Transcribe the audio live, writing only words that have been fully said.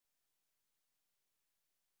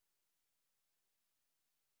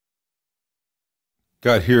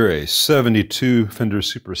Got here a 72 Fender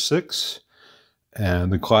Super 6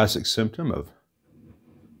 and the classic symptom of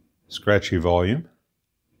scratchy volume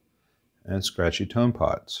and scratchy tone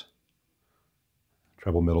pots.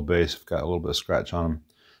 Treble, middle, bass have got a little bit of scratch on them.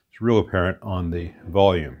 It's real apparent on the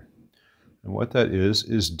volume. And what that is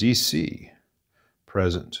DC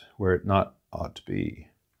present where it ought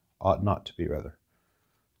not to be rather.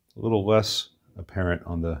 A little less apparent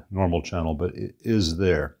on the normal channel, but it is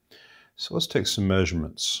there. So let's take some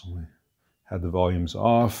measurements. We have the volumes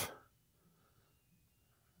off.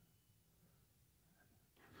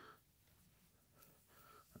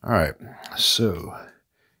 All right, so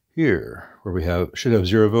here where we should have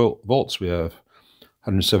 0 volts, we have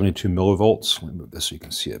 172 millivolts. Let me move this so you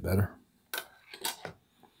can see it better.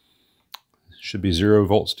 Should be 0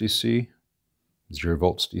 volts DC, 0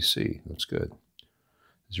 volts DC. That's good.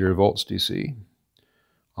 0 volts DC,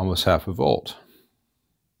 almost half a volt.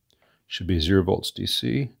 Should be 0 volts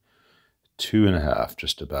DC, 2.5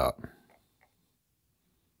 just about.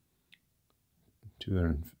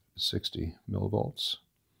 260 millivolts.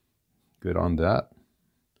 Good on that.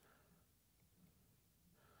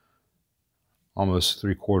 Almost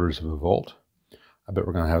 3/4 of a volt. I bet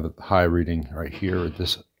we're going to have a high reading right here at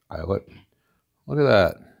this eyelet. Look at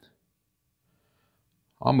that.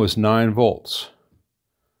 Almost 9 volts.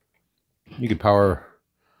 You could power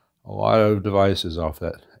a lot of devices off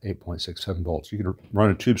that 8.67 volts. You could run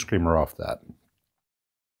a tube screamer off that.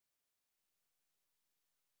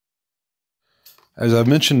 As I've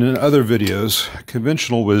mentioned in other videos,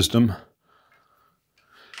 conventional wisdom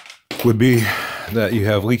would be that you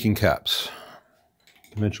have leaking caps.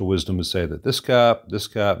 Conventional wisdom would say that this cap, this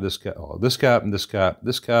cap, this cap, this cap, and this cap,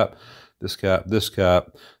 this cap, this cap, this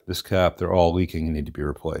cap, this cap, they're all leaking and need to be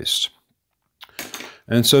replaced.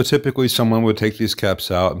 And so typically someone would take these caps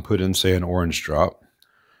out and put in, say, an orange drop,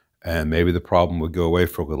 and maybe the problem would go away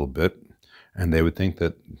for a little bit, and they would think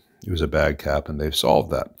that it was a bad cap, and they've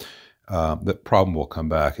solved that. That problem will come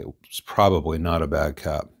back. It's probably not a bad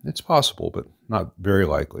cap. It's possible, but not very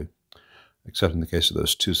likely, except in the case of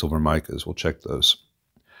those 2 silver micas. We'll check those.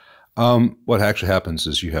 What actually happens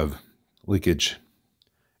is you have leakage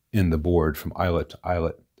in the board from eyelet to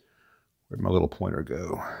eyelet. Where'd my little pointer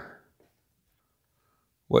go?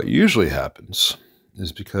 What usually happens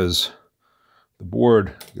is because the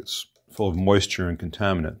board gets full of moisture and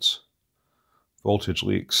contaminants, voltage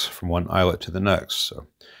leaks from one eyelet to the next. So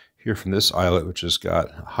here from this eyelet, which has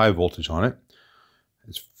got high voltage on it,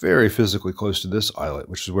 it's very physically close to this eyelet,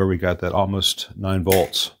 which is where we got that almost 9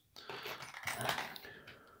 volts.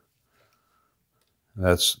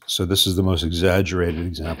 So this is the most exaggerated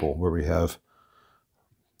example where we have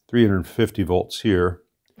 350 volts here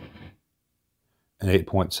and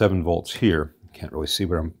 8.7 volts here. You can't really see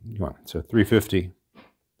what I'm doing. So 350,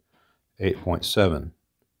 8.7.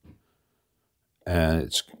 And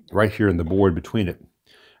it's right here in the board between it.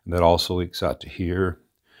 And that also leaks out to here,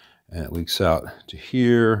 and it leaks out to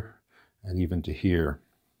here, and even to here.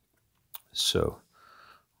 So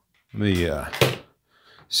let me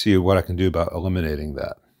see what I can do about eliminating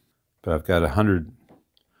that. But I've got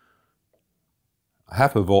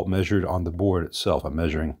half a volt measured on the board itself. I'm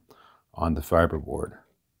measuring on the fiber board.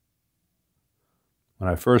 When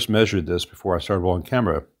I first measured this before I started rolling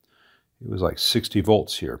camera, it was like 60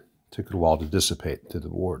 volts here. It took it a while to dissipate to the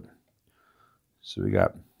board. So we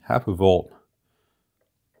got half a volt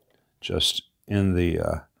just in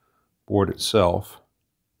the board itself.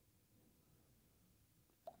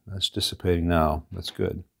 That's dissipating now. That's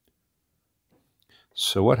good.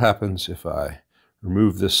 So what happens if I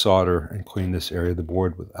remove this solder and clean this area of the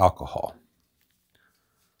board with alcohol?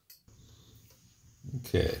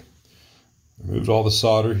 Okay, removed all the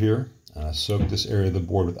solder here, and I soaked this area of the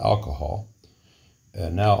board with alcohol.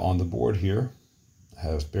 And now on the board here, I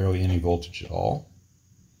have barely any voltage at all.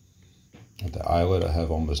 At the eyelet, I have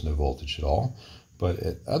almost no voltage at all. But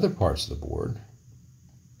at other parts of the board,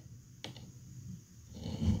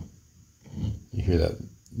 you hear that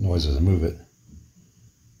noise as I move it.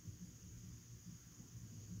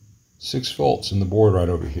 6 volts in the board right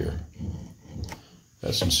over here.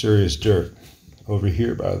 That's some serious dirt. Over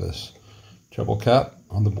here by this treble cap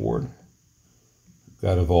on the board,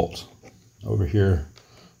 got a volt. Over here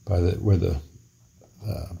by where the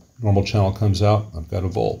normal channel comes out, I've got a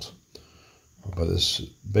volt. By this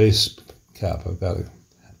bass cap, I've got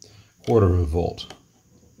 1/4 of a volt.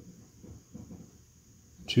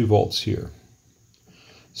 2 volts here.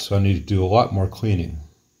 So I need to do a lot more cleaning,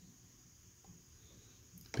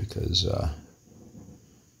 because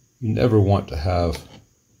you never want to have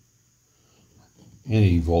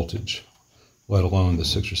any voltage, let alone the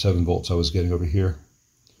 6 or 7 volts I was getting over here.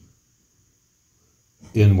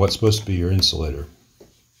 in what's supposed to be your insulator.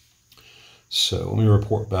 So let me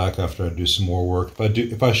report back after I do some more work.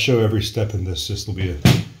 If I show every step in this, this will be a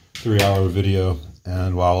 3-hour video.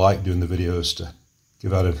 And while I like doing the videos to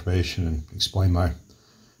give out information and explain my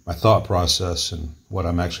thought process and what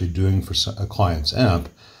I'm actually doing for a client's amp,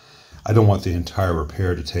 I don't want the entire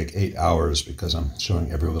repair to take 8 hours because I'm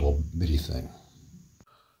showing every little bitty thing.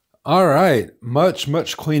 All right,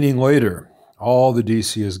 much cleaning later. All the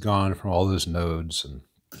DC is gone from all those nodes, and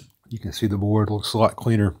you can see the board looks a lot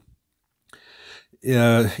cleaner. You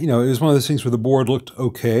know, it was one of those things where the board looked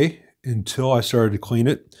okay until I started to clean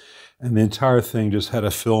it, and the entire thing just had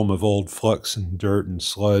a film of old flux and dirt and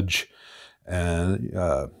sludge, and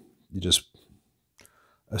just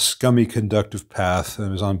a scummy conductive path, and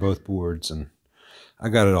it was on both boards, and I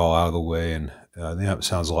got it all out of the way, and the amp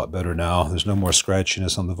sounds a lot better now. There's no more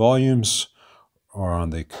scratchiness on the volumes or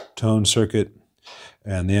on the tone circuit,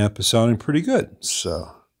 and the amp is sounding pretty good. So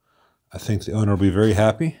I think the owner will be very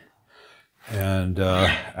happy. And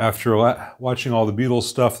after watching all the Beatles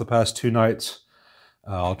stuff the past 2 nights,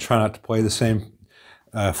 I'll try not to play the same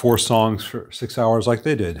 4 songs for 6 hours like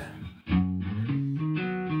they did.